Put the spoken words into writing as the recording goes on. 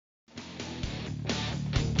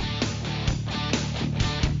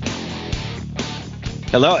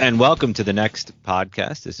Hello and welcome to the next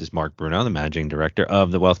podcast. This is Mark Bruno, the Managing Director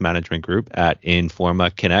of the Wealth Management Group at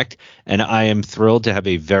Informa Connect. And I am thrilled to have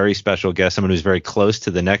a very special guest, someone who's very close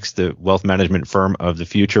to the next wealth management firm of the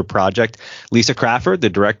future project, Lisa Crafford, the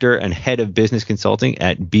Director and Head of Business Consulting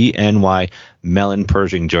at BNY Mellon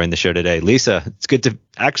Pershing, joined the show today. Lisa, it's good to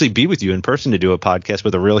actually be with you in person to do a podcast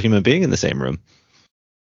with a real human being in the same room.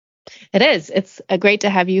 It is. It's great to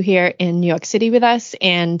have you here in New York City with us,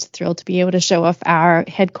 and thrilled to be able to show off our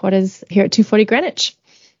headquarters here at 240 Greenwich.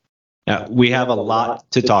 Now, we have a lot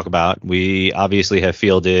to talk about. We obviously have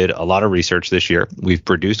fielded a lot of research this year. We've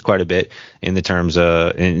produced quite a bit in terms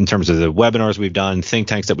of the webinars we've done, think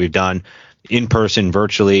tanks that we've done in person,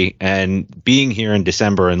 virtually, and being here in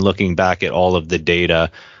December and looking back at all of the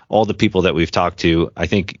data, all the people that we've talked to. I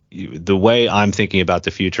think the way I'm thinking about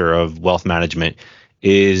the future of wealth management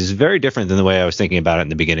is very different than the way I was thinking about it in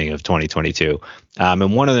the beginning of 2022.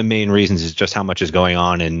 And one of the main reasons is just how much is going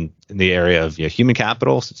on in the area of human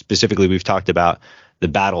capital. Specifically, we've talked about the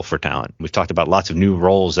battle for talent. We've talked about lots of new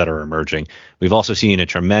roles that are emerging. We've also seen a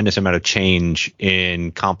tremendous amount of change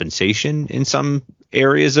in compensation in some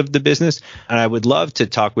areas of the business. And I would love to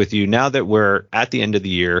talk with you now that we're at the end of the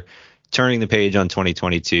year, turning the page on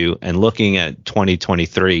 2022 and looking at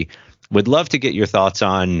 2023. Would love to get your thoughts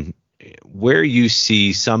on where you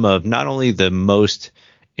see some of not only the most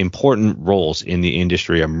important roles in the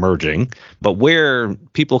industry emerging, but where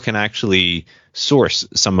people can actually source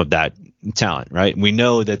some of that talent, right? We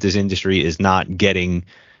know that this industry is not getting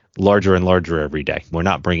larger and larger every day. We're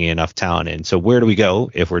not bringing enough talent in. So where do we go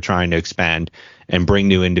if we're trying to expand and bring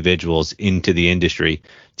new individuals into the industry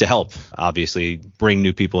to help, obviously, bring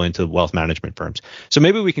new people into wealth management firms? So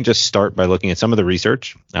maybe we can just start by looking at some of the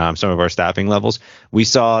research, some of our staffing levels. We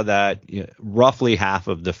saw that roughly half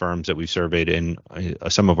of the firms that we've surveyed in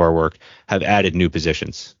some of our work have added new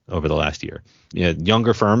positions over the last year.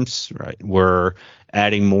 Younger firms, right, were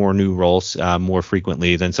adding more new roles more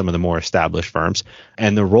frequently than some of the more established firms.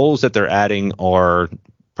 And the roles that they're adding are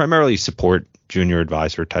primarily support, junior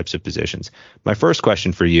advisor types of positions. My first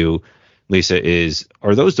question for you, Lisa, is,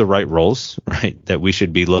 are those the right roles, right, that we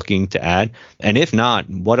should be looking to add? And if not,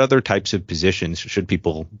 what other types of positions should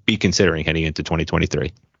people be considering heading into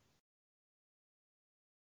 2023?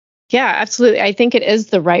 Yeah, absolutely. I think it is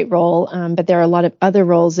the right role, but there are a lot of other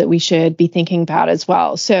roles that we should be thinking about as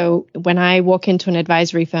well. So when I walk into an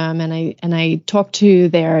advisory firm and I talk to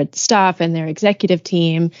their staff and their executive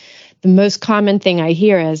team, the most common thing I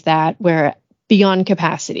hear is that we're beyond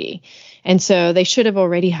capacity. And so they should have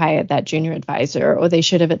already hired that junior advisor, or they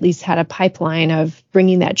should have at least had a pipeline of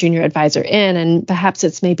bringing that junior advisor in. And perhaps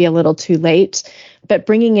it's maybe a little too late, but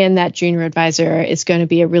bringing in that junior advisor is going to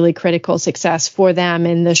be a really critical success for them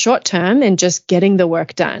in the short term and just getting the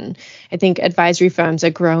work done. I think advisory firms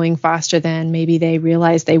are growing faster than maybe they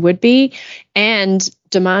realized they would be. And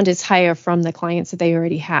demand is higher from the clients that they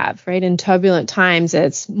already have, right? In turbulent times,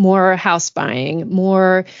 it's more house buying,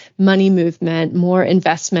 more money movement, more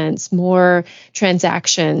investments, more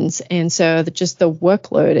transactions. And so just the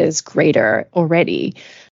workload is greater already.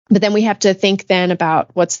 But then we have to think then about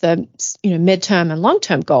what's the midterm and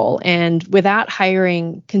long-term goal. And without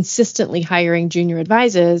consistently hiring junior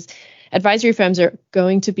advisors, advisory firms are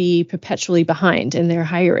going to be perpetually behind in their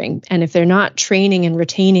hiring. And if they're not training and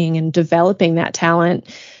retaining and developing that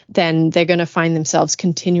talent, then they're going to find themselves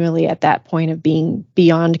continually at that point of being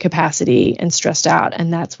beyond capacity and stressed out.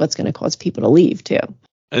 And that's what's going to cause people to leave too.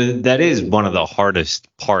 That is one of the hardest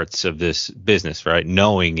parts of this business, right?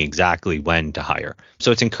 Knowing exactly when to hire.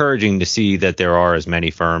 So it's encouraging to see that there are as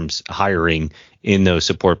many firms hiring in those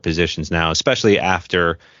support positions now, especially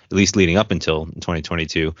after, at least leading up until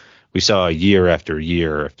 2022, we saw year after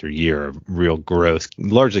year after year of real growth,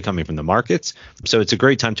 largely coming from the markets. So it's a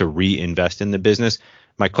great time to reinvest in the business.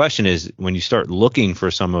 My question is, when you start looking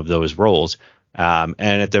for some of those roles, and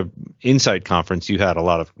at the Insight Conference, you had a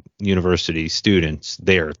lot of university students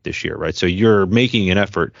there this year, right? So you're making an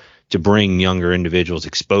effort to bring younger individuals,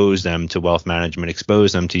 expose them to wealth management,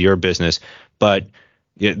 expose them to your business. But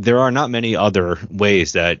there are not many other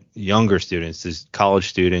ways that younger students, college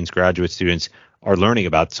students, graduate students, are learning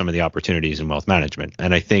about some of the opportunities in wealth management.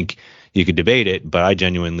 And I think you could debate it, but I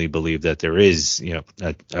genuinely believe that there is,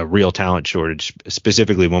 a real talent shortage,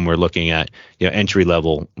 specifically when we're looking at, entry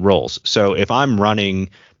level roles. So if I'm running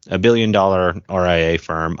 $1 billion RIA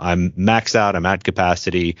firm, I'm maxed out, I'm at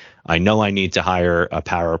capacity, I know I need to hire a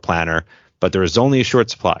power planner, but there is only a short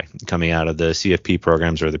supply coming out of the CFP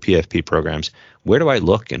programs or the PFP programs. Where do I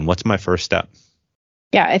look and what's my first step?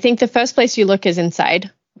 Yeah, I think the first place you look is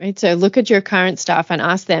inside. right? So look at your current staff and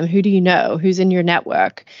ask them, who do you know? Who's in your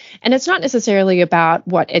network? And it's not necessarily about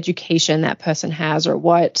what education that person has or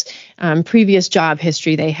what previous job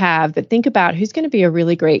history they have, but think about who's going to be a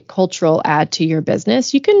really great cultural add to your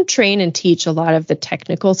business. You can train and teach a lot of the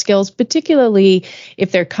technical skills, particularly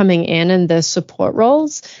if they're coming in the support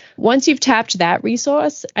roles. Once you've tapped that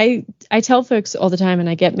resource, I tell folks all the time, and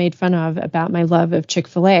I get made fun of about my love of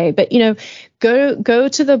Chick-fil-A, but go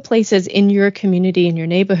to the places in your community, in your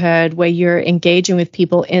neighborhood, where you're engaging with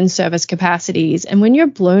people in service capacities. And when you're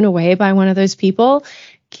blown away by one of those people,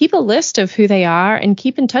 keep a list of who they are and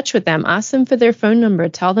keep in touch with them. Ask them for their phone number.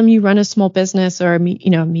 Tell them you run a small business or a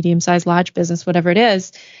medium-sized, large business, whatever it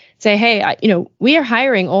is. Say, hey, we are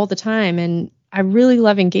hiring all the time, and I really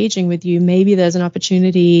love engaging with you. Maybe there's an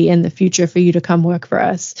opportunity in the future for you to come work for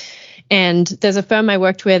us. And there's a firm I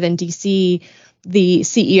worked with in DC, the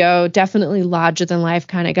CEO, definitely larger than life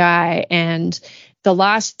kind of guy. And the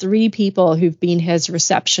last 3 people who've been his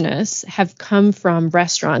receptionists have come from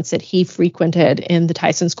restaurants that he frequented in the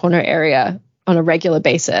Tyson's Corner area on a regular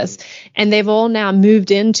basis. And they've all now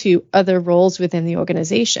moved into other roles within the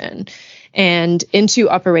organization and into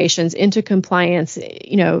operations, into compliance,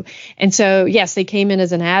 And so, yes, they came in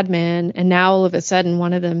as an admin, and now all of a sudden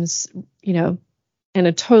one of them's, in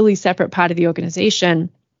a totally separate part of the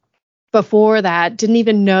organization. Before that, didn't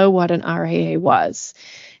even know what an RAA was.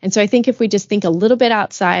 And so I think if we just think a little bit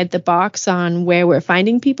outside the box on where we're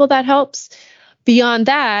finding people, that helps. Beyond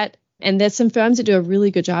that, and there's some firms that do a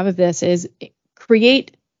really good job of this, is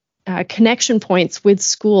create connection points with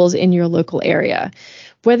schools in your local area,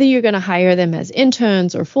 whether you're going to hire them as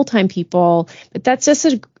interns or full-time people. But that's just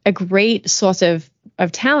a great source of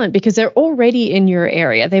talent because they're already in your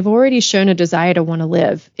area. They've already shown a desire to want to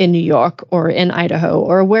live in New York or in Idaho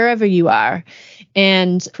or wherever you are,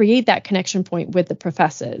 and create that connection point with the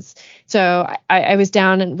professors. So I was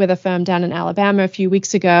down with a firm down in Alabama a few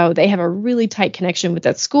weeks ago. They have a really tight connection with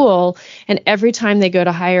that school. And every time they go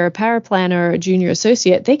to hire a paraplanner or a junior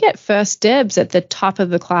associate, they get first dibs at the top of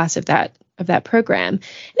the class of that program. And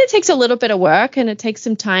it takes a little bit of work and it takes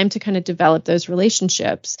some time to kind of develop those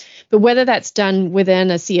relationships. But whether that's done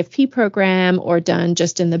within a CFP program or done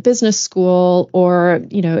just in the business school or,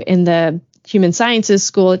 in the human sciences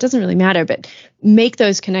school, it doesn't really matter, but make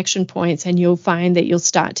those connection points and you'll find that you'll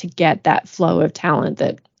start to get that flow of talent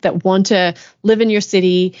that want to live in your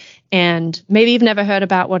city. And maybe you've never heard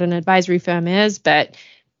about what an advisory firm is, but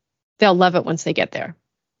they'll love it once they get there.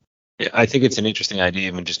 I think it's an interesting idea,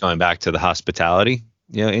 even just going back to the hospitality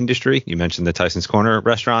industry. You mentioned the Tyson's Corner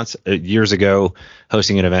restaurants. Years ago,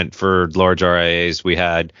 hosting an event for large RIAs, we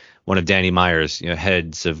had one of Danny Meyer's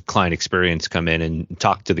heads of client experience come in and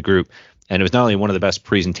talk to the group. And it was not only one of the best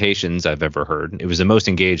presentations I've ever heard, it was the most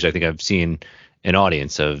engaged I think I've seen an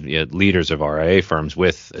audience of leaders of RIA firms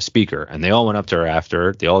with a speaker. And they all went up to her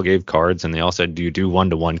after. They all gave cards and they all said, do you do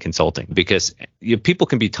one-to-one consulting? Because people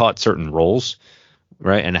can be taught certain roles,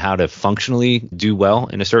 right, and how to functionally do well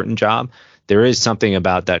in a certain job. There is something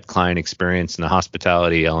about that client experience and the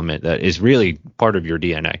hospitality element that is really part of your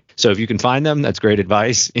DNA. So if you can find them, that's great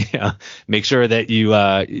advice. Make sure that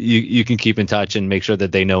you can keep in touch and make sure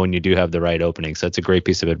that they know when you do have the right opening. So that's a great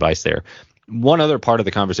piece of advice there. One other part of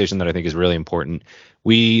the conversation that I think is really important,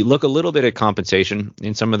 we look a little bit at compensation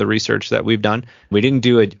in some of the research that we've done. We didn't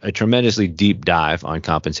do a tremendously deep dive on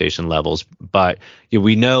compensation levels, but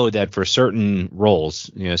we know that for certain roles,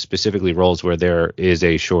 specifically roles where there is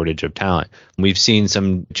a shortage of talent, we've seen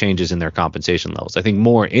some changes in their compensation levels. I think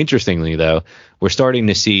more interestingly, though, we're starting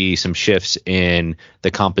to see some shifts in the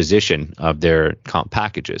composition of their comp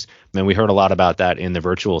packages. And we heard a lot about that in the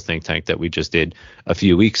virtual think tank that we just did a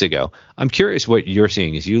few weeks ago. I'm curious what you're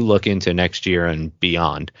seeing as you look into next year and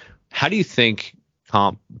beyond. How do you think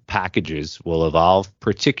comp packages will evolve,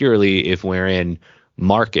 particularly if we're in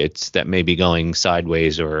markets that may be going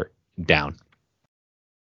sideways or down?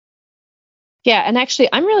 Yeah, and actually,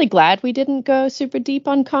 I'm really glad we didn't go super deep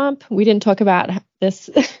on comp. We didn't talk about this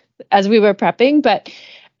as we were prepping, but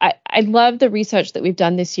I love the research that we've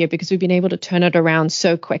done this year because we've been able to turn it around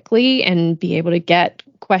so quickly and be able to get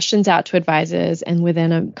questions out to advisors and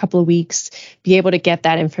within a couple of weeks be able to get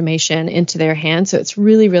that information into their hands. So it's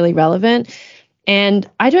really, really relevant. And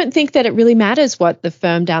I don't think that it really matters what the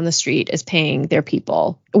firm down the street is paying their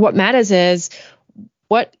people. What matters is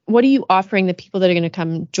what are you offering the people that are going to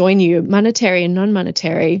come join you, monetary and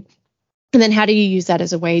non-monetary? And then how do you use that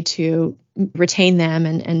as a way to retain them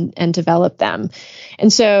and develop them.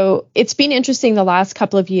 And so it's been interesting the last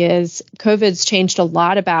couple of years. COVID's changed a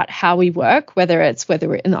lot about how we work, whether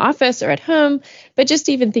we're in the office or at home, but just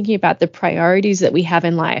even thinking about the priorities that we have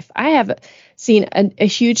in life. I have seen a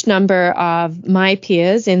huge number of my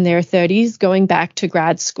peers in their 30s going back to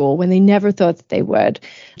grad school when they never thought that they would,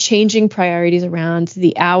 changing priorities around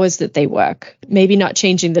the hours that they work, maybe not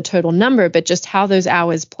changing the total number, but just how those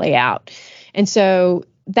hours play out. And so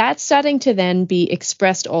that's starting to then be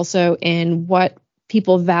expressed also in what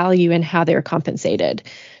people value and how they're compensated.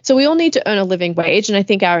 So we all need to earn a living wage. And I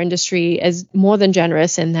think our industry is more than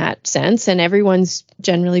generous in that sense. And everyone's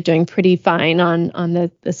generally doing pretty fine on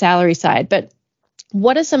the salary side. But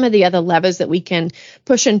what are some of the other levers that we can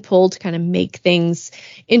push and pull to kind of make things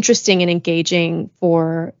interesting and engaging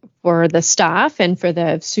for the staff and for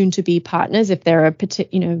the soon-to-be partners if they're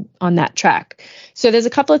on that track? So there's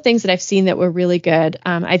a couple of things that I've seen that were really good.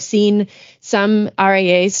 I've seen some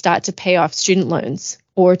RIAs start to pay off student loans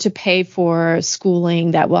or to pay for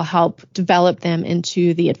schooling that will help develop them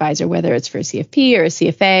into the advisor, whether it's for a CFP or a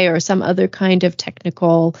CFA or some other kind of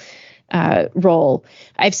technical role.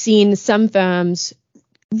 I've seen some firms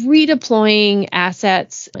redeploying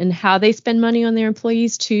assets and how they spend money on their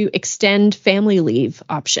employees to extend family leave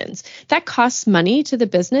options. That costs money to the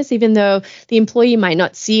business, even though the employee might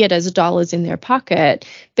not see it as dollars in their pocket.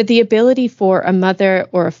 But the ability for a mother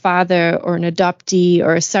or a father or an adoptee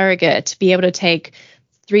or a surrogate to be able to take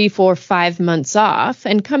 3, 4, 5 months off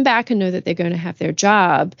and come back and know that they're going to have their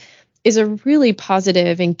job is a really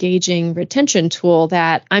positive, engaging retention tool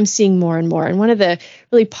that I'm seeing more and more. And one of the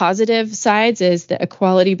really positive sides is the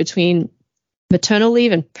equality between maternal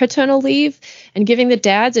leave and paternal leave, and giving the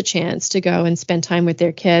dads a chance to go and spend time with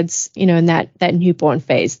their kids, in that newborn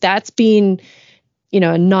phase. That's been,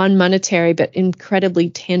 a non-monetary but incredibly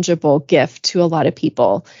tangible gift to a lot of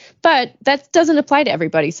people. But that doesn't apply to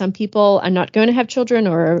everybody. Some people are not going to have children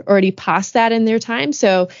or are already past that in their time.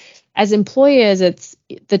 So as employers,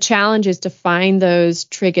 the challenge is to find those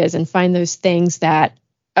triggers and find those things that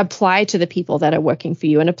apply to the people that are working for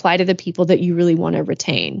you and apply to the people that you really want to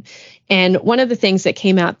retain. And one of the things that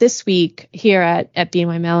came out this week here at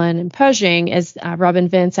BNY Mellon and Pershing is Robin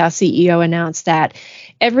Vince, our CEO, announced that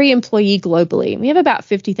every employee globally, we have about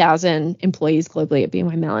 50,000 employees globally at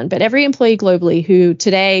BNY Mellon, but every employee globally who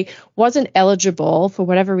today wasn't eligible for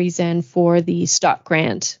whatever reason for the stock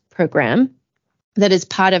grant program that is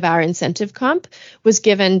part of our incentive comp was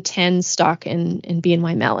given 10 stock in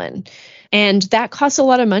BNY Mellon. And that costs a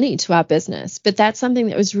lot of money to our business. But that's something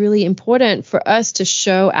that was really important for us to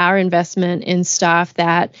show our investment in staff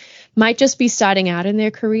that might just be starting out in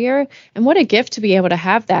their career. And what a gift to be able to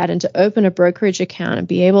have that and to open a brokerage account and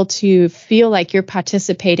be able to feel like you're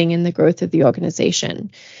participating in the growth of the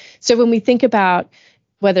organization. So when we think about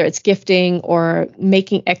whether it's gifting or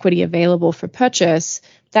making equity available for purchase,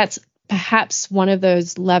 that's perhaps one of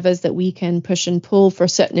those levers that we can push and pull for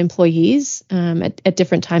certain employees at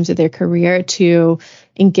different times of their career to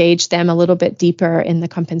engage them a little bit deeper in the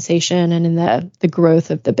compensation and in the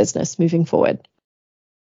growth of the business moving forward.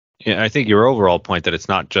 Yeah, I think your overall point that it's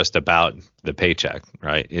not just about the paycheck,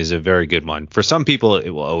 right, is a very good one. For some people, it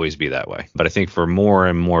will always be that way. But I think for more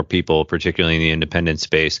and more people, particularly in the independent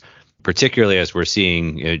space, particularly as we're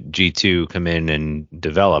seeing G2 come in and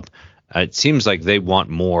develop, it seems like they want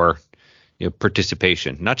more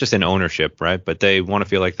participation, not just in ownership, right? But they want to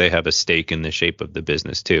feel like they have a stake in the shape of the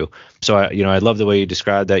business too. So, I love the way you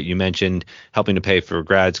described that. You mentioned helping to pay for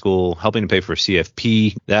grad school, helping to pay for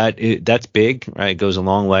CFP. That's big, right? It goes a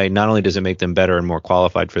long way. Not only does it make them better and more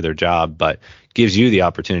qualified for their job, but gives you the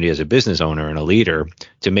opportunity as a business owner and a leader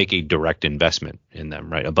to make a direct investment in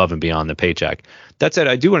them, right? Above and beyond the paycheck. That said,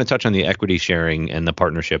 I do want to touch on the equity sharing and the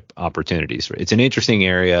partnership opportunities. It's an interesting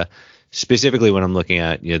area, specifically when I'm looking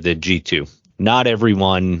at the G2. Not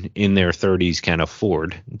everyone in their 30s can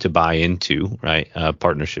afford to buy into, right, a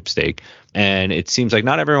partnership stake. And it seems like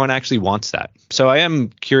not everyone actually wants that. So I am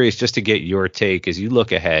curious just to get your take as you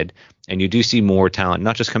look ahead and you do see more talent,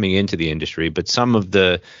 not just coming into the industry, but some of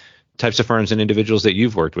the types of firms and individuals that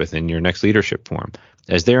you've worked with in your next leadership forum,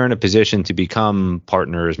 as they're in a position to become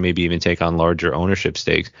partners, maybe even take on larger ownership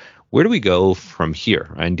stakes. Where do we go from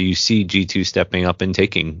here? And do you see G2 stepping up and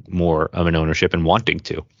taking more of an ownership and wanting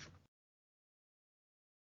to?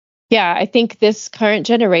 Yeah, I think this current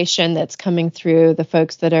generation that's coming through, the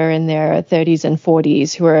folks that are in their 30s and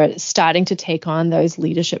 40s who are starting to take on those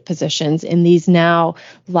leadership positions in these now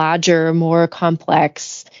larger, more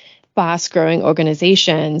complex fast growing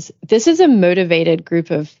organizations, this is a motivated group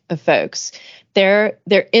of folks. They're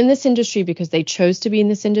in this industry because they chose to be in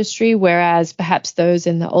this industry, whereas perhaps those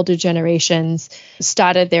in the older generations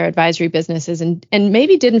started their advisory businesses and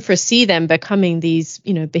maybe didn't foresee them becoming these,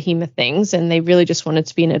 behemoth things, and they really just wanted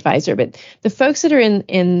to be an advisor. But the folks that are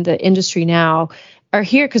in the industry now are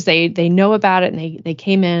here because they know about it, and they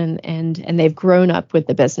came in and they've grown up with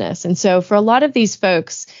the business. And so for a lot of these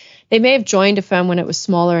folks, they may have joined a firm when it was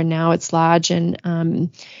smaller and now it's large. And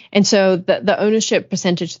so the ownership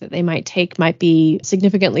percentage that they might take might be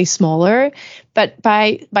significantly smaller. But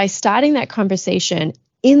by starting that conversation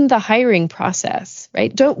in the hiring process,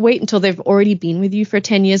 right? Don't wait until they've already been with you for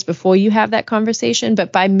 10 years before you have that conversation.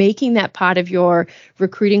 But by making that part of your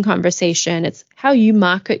recruiting conversation, it's how you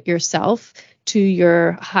market yourself to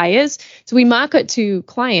your hires. So we market to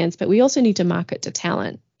clients, but we also need to market to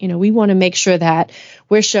talent. We want to make sure that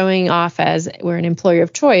we're showing off as we're an employer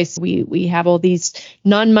of choice. We have all these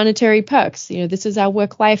non-monetary perks. This is our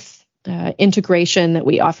work-life integration that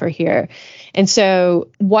we offer here. And so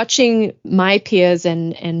watching my peers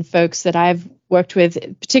and folks that I've worked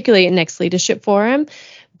with, particularly at Next Leadership Forum,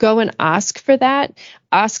 go and ask for that,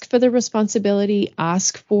 ask for the responsibility,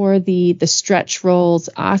 ask for the stretch roles,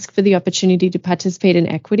 ask for the opportunity to participate in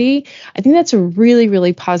equity. I think that's a really,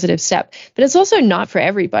 really positive step, but it's also not for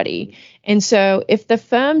everybody. And so if the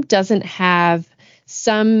firm doesn't have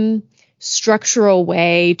some structural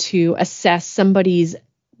way to assess somebody's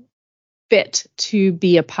fit to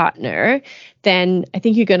be a partner, then I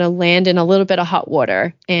think you're going to land in a little bit of hot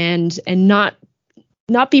water and not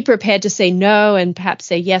be prepared to say no and perhaps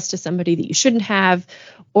say yes to somebody that you shouldn't have,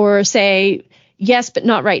 or say yes, but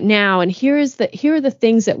not right now. And here are the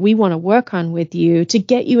things that we want to work on with you to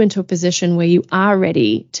get you into a position where you are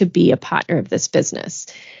ready to be a partner of this business.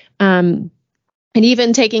 And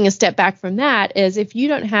even taking a step back from that is if you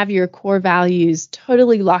don't have your core values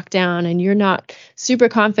totally locked down and you're not super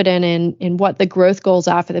confident in what the growth goals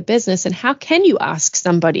are for the business, and how can you ask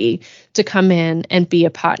somebody to come in and be a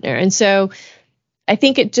partner? And so I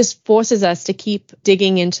think it just forces us to keep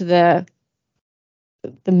digging into the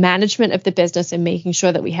management of the business and making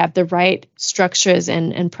sure that we have the right structures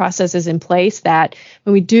and processes in place, that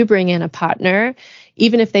when we do bring in a partner,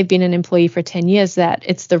 even if they've been an employee for 10 years, that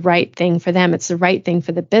it's the right thing for them, it's the right thing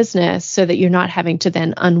for the business, so that you're not having to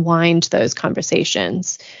then unwind those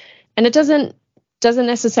conversations. And it doesn't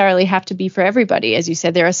necessarily have to be for everybody. As you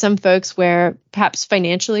said, there are some folks where perhaps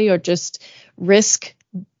financially or just risk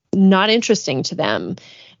not interesting to them.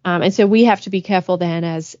 And so we have to be careful then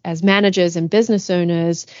as managers and business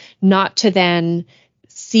owners not to then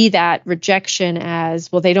see that rejection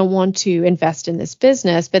as, well, they don't want to invest in this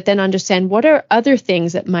business, but then understand what are other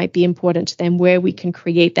things that might be important to them where we can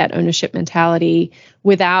create that ownership mentality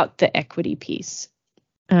without the equity piece.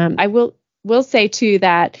 I will say too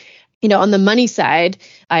that on the money side,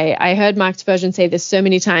 I heard Mark Spurgeon say this so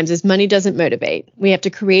many times, is money doesn't motivate. We have to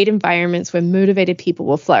create environments where motivated people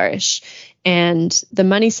will flourish. And the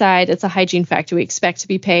money side, it's a hygiene factor. We expect to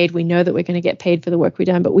be paid. We know that we're going to get paid for the work we've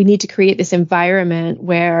done, but we need to create this environment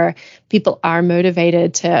where people are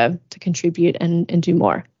motivated to contribute and do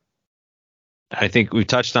more. I think we've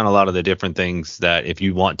touched on a lot of the different things that if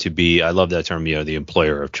you want to be, I love that term, the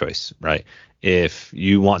employer of choice, right? If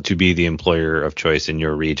you want to be the employer of choice in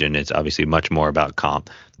your region, it's obviously much more about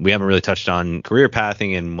comp. We haven't really touched on career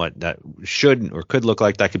pathing and what that should or could look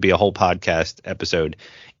like. That could be a whole podcast episode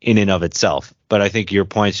in and of itself. But I think your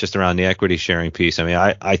points just around the equity sharing piece. I mean,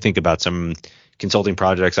 I think about some consulting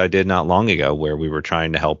projects I did not long ago where we were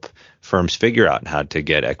trying to help firms figure out how to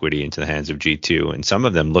get equity into the hands of G2. And some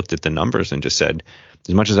of them looked at the numbers and just said,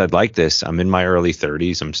 as much as I'd like this, I'm in my early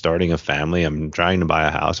 30s. I'm starting a family. I'm trying to buy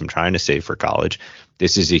a house. I'm trying to save for college.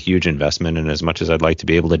 This is a huge investment. And as much as I'd like to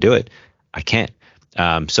be able to do it, I can't.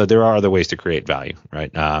 So there are other ways to create value,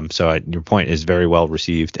 right? Your point is very well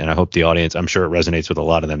received. And I hope the audience, I'm sure it resonates with a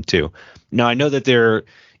lot of them too. Now, I know that they're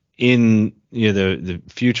in the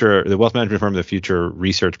future, the Wealth Management Firm of the Future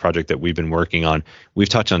research project that we've been working on. We've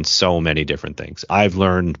touched on so many different things. I've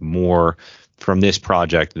learned more from this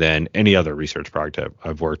project than any other research project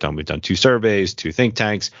I've worked on. We've done 2 surveys, 2 think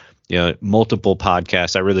tanks, multiple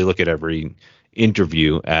podcasts. I really look at every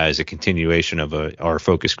interview as a continuation of our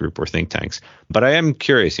focus group or think tanks. But I am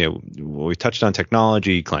curious, we touched on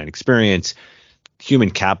technology, client experience,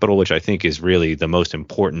 human capital, which I think is really the most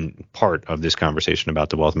important part of this conversation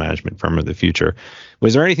about the Wealth Management Firm of the Future.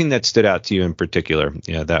 Was there anything that stood out to you in particular,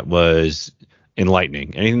 that was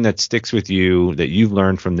enlightening? Anything that sticks with you that you've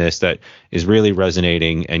learned from this that is really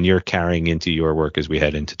resonating and you're carrying into your work as we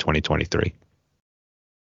head into 2023?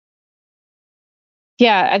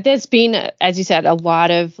 Yeah, there's been, as you said, a lot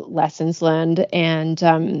of lessons learned, and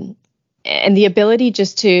the ability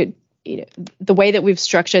just to, the way that we've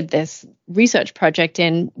structured this research project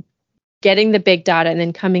and getting the big data and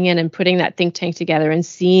then coming in and putting that think tank together and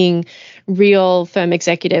seeing real firm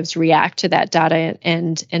executives react to that data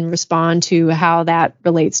and respond to how that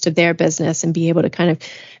relates to their business and be able to kind of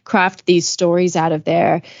craft these stories out of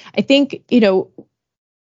there. I think,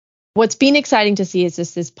 what's been exciting to see is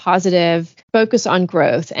this positive focus on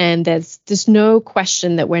growth, and there's no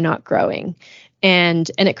question that we're not growing. And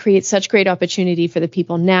it creates such great opportunity for the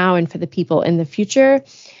people now and for the people in the future.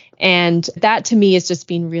 And that to me has just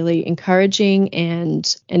been really encouraging.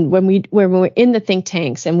 And when we're in the think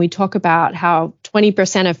tanks and we talk about how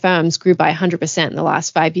 20% of firms grew by 100% in the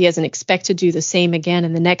last 5 years and expect to do the same again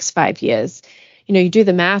in the next 5 years, you do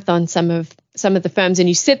the math on some of the firms and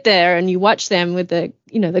you sit there and you watch them with the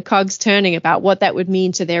cogs turning about what that would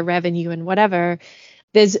mean to their revenue and whatever.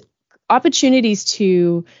 There's opportunities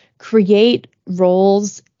to create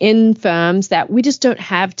roles in firms that we just don't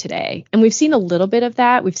have today. And we've seen a little bit of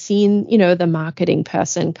that. We've seen, the marketing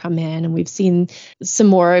person come in, and we've seen some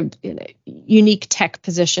more unique tech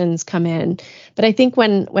positions come in. But I think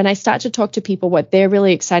when I start to talk to people, what they're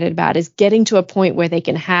really excited about is getting to a point where they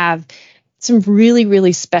can have some really,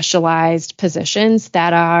 really specialized positions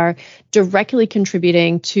that are directly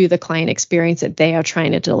contributing to the client experience that they are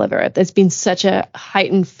trying to deliver. There's been such a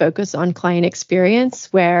heightened focus on client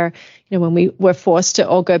experience where, when we were forced to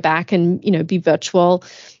all go back and, be virtual,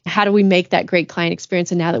 how do we make that great client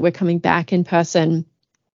experience? And now that we're coming back in person.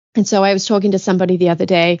 And so I was talking to somebody the other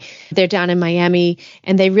day, they're down in Miami,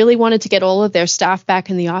 and they really wanted to get all of their staff back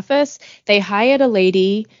in the office. They hired a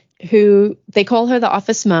lady who they call her the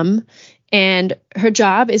office mom. And her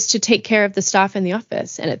job is to take care of the staff in the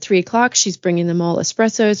office. And at 3:00, she's bringing them all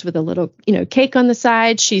espressos with a little, cake on the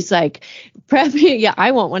side. She's like prepping. Yeah,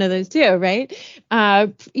 I want one of those too, right?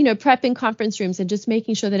 Prepping conference rooms and just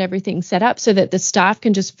making sure that everything's set up so that the staff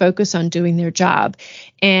can just focus on doing their job.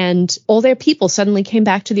 And all their people suddenly came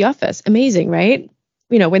back to the office. Amazing, right?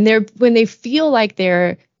 When they feel like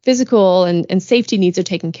their physical and safety needs are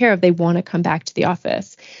taken care of, they want to come back to the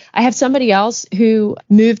office. I have somebody else who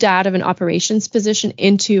moved out of an operations position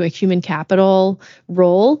into a human capital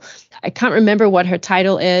role. I can't remember what her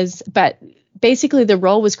title is, but basically the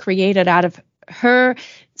role was created out of her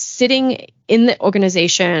sitting in the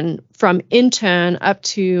organization from intern up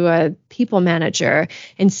to a people manager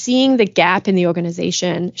and seeing the gap in the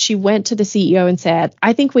organization. She went to the CEO and said,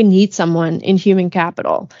 I think we need someone in human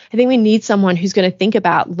capital. I think we need someone who's going to think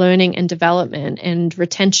about learning and development and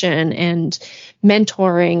retention and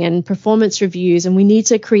mentoring and performance reviews. And we need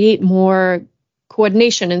to create more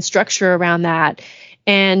coordination and structure around that.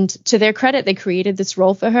 And to their credit, they created this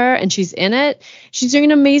role for her and she's in it. She's doing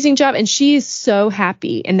an amazing job and she's so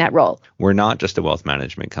happy in that role. We're not just a wealth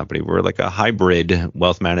management company. We're like a hybrid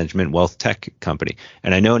wealth management, wealth tech company.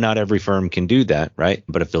 And I know not every firm can do that, right?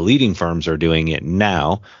 But if the leading firms are doing it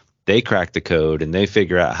now, they crack the code and they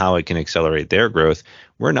figure out how it can accelerate their growth.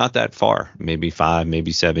 We're not that far, maybe 5,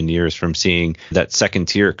 maybe 7 years from seeing that second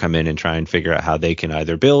tier come in and try and figure out how they can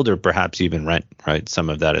either build or perhaps even rent, right? Some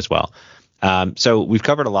of that as well. So we've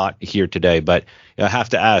covered a lot here today, but I have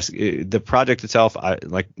to ask, the project itself,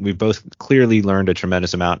 we've both clearly learned a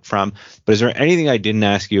tremendous amount from, but is there anything I didn't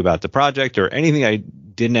ask you about the project or anything I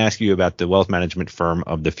didn't ask you about the wealth management firm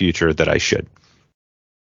of the future that I should?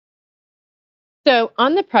 So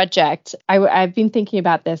on the project, I've been thinking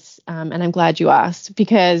about this, and I'm glad you asked,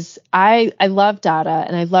 because I love data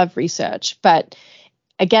and I love research, but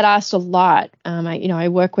I get asked a lot. I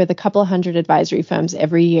work with a couple of hundred advisory firms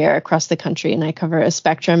every year across the country, and I cover a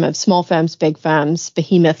spectrum of small firms, big firms,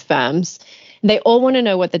 behemoth firms. And they all want to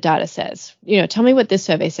know what the data says. Tell me what this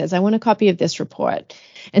survey says. I want a copy of this report.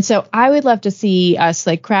 And so I would love to see us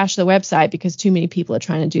crash the website because too many people are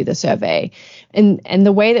trying to do the survey. And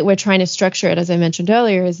the way that we're trying to structure it, as I mentioned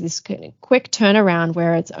earlier, is this kind of quick turnaround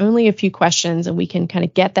where it's only a few questions and we can kind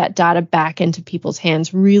of get that data back into people's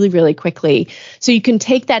hands really, really quickly. So you can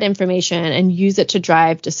take that information and use it to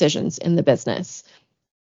drive decisions in the business.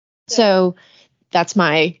 So that's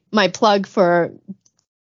my plug for.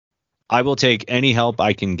 I will take any help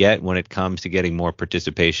I can get when it comes to getting more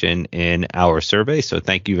participation in our survey. So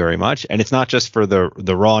thank you very much. And it's not just for the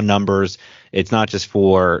raw numbers. It's not just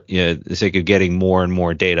for the sake of getting more and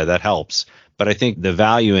more data. That helps. But I think the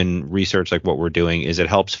value in research like what we're doing is it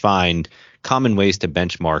helps find common ways to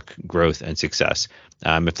benchmark growth and success.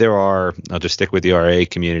 If there are, I'll just stick with the RA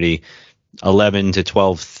community, 11 to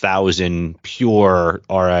 12,000 pure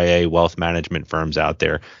RIA wealth management firms out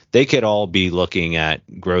there. They could all be looking at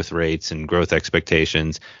growth rates and growth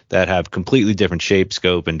expectations that have completely different shape,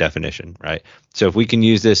 scope, and definition, right? So if we can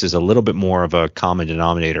use this as a little bit more of a common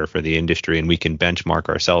denominator for the industry and we can benchmark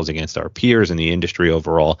ourselves against our peers in the industry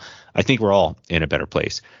overall, I think we're all in a better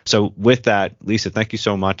place. So with that, Lisa, thank you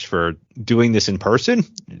so much for doing this in person.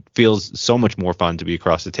 It feels so much more fun to be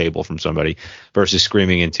across the table from somebody versus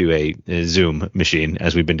screaming into a Zoom machine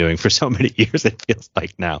as we've been doing for so many years, it feels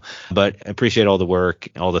like now. But I appreciate all the work,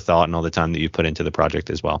 all the thought, and all the time that you put into the project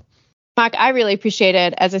as well. Mark, I really appreciate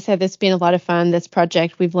it. As I said, this has been a lot of fun, this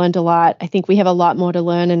project. We've learned a lot. I think we have a lot more to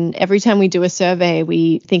learn. And every time we do a survey,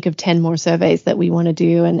 we think of 10 more surveys that we want to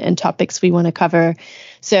do and topics we want to cover.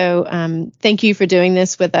 So thank you for doing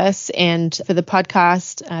this with us and for the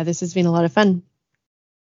podcast. This has been a lot of fun.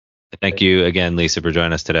 Thank you again, Lisa, for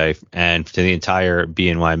joining us today, and to the entire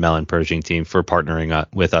BNY Mellon Pershing team for partnering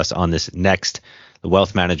with us on this next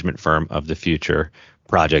wealth management firm of the future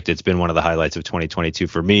project. It's been one of the highlights of 2022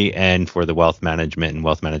 for me and for the wealth management and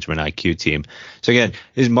wealth management IQ team. So again,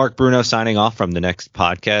 this is Mark Bruno signing off from the next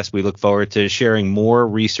podcast. We look forward to sharing more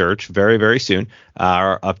research very, very soon.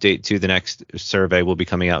 Our update to the next survey will be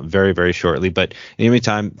coming out very, very shortly. But in the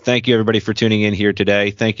meantime, thank you everybody for tuning in here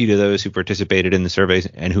today. Thank you to those who participated in the surveys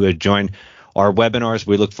and who have joined our webinars.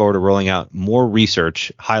 We look forward to rolling out more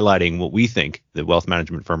research highlighting what we think the wealth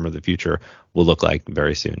management firm of the future will look like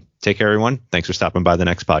very soon. Take care, everyone. Thanks for stopping by the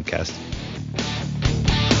next podcast.